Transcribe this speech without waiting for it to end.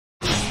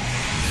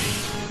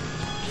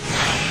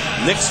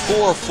Knicks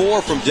 4 of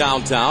 4 from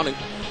downtown,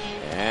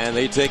 and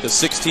they take a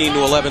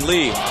 16-11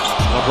 lead.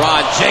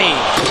 LeBron James.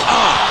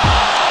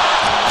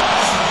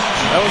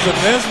 That was a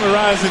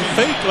mesmerizing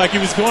fake, like he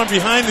was going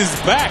behind his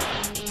back.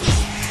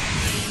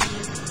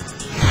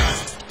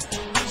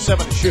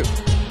 7 to shoot.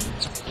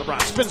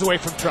 LeBron spins away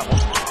from trouble.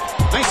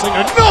 Nicely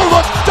done. No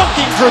look,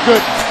 dunking for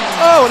good.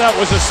 Oh, that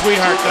was a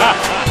sweetheart.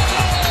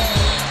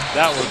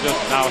 That was just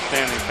an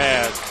outstanding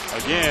pass.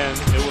 Again,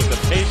 it was the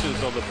patience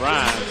of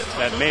LeBron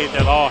that made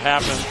that all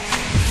happen.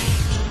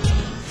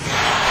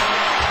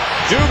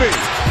 Doobie.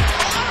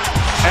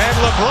 And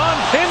LeBron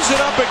pins it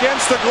up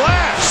against the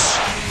glass.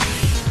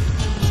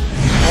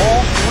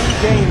 All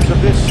 3 games of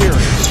this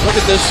series. Look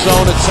at this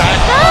zone attack.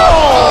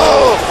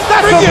 Oh!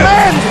 That's a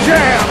man's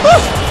jam!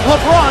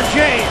 LeBron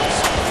James.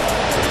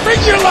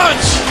 Bring your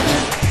lunch.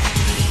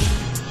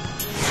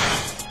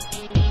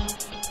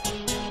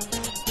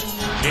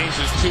 James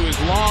is to his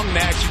long,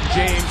 matching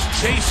James.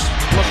 Chase,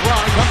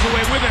 LeBron comes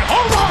away with it.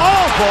 Hold on!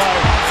 Oh, boy.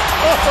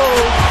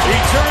 Oh, he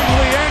turned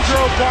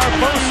Leandro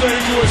Barbosa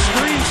into a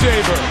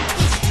screensaver.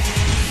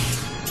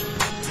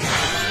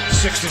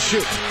 6 to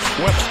shoot.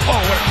 What a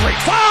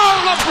great foul!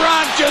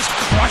 LeBron just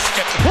crushed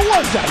it. Who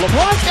was that?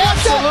 LeBron?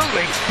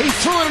 Absolutely. He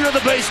threw it into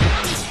the basement.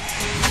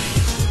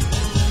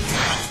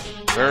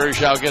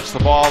 Baruchel gets the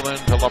ball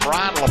into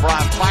LeBron.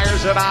 LeBron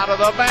fires it out of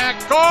the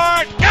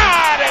backcourt.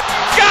 Got it!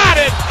 Got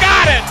it!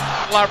 Got it!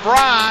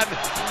 LeBron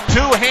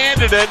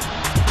two-handed it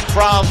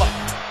from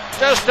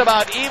just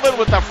about even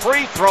with the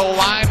free throw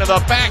line to the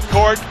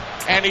backcourt,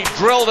 and he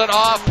drilled it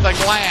off the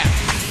glass.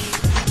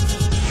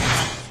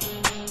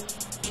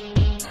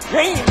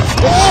 James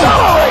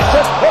accelerates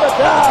and put it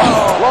down.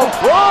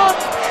 LeBron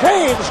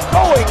James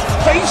going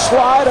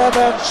baseline and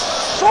then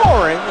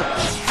soaring.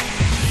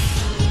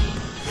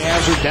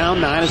 Cavs are down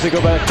 9 as they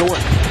go back to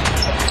work.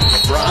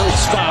 LeBron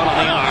is fouled on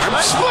the arm.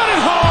 Split it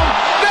home.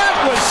 That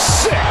was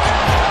sick.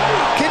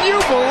 Can you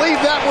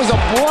believe that was a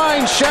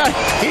blind shot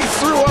he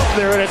threw up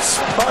there and it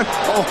spun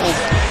home?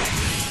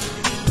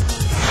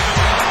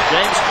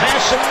 James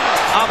passing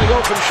on the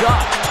open shot.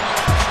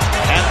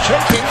 And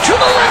taking to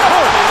the rim.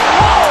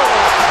 Whoa!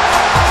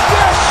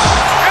 Yes!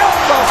 And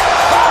the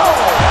foul!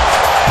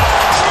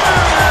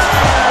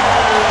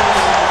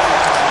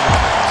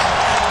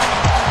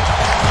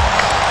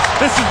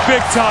 This is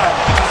big time.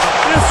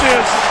 This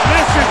is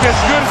as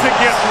good as it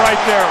gets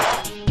right there.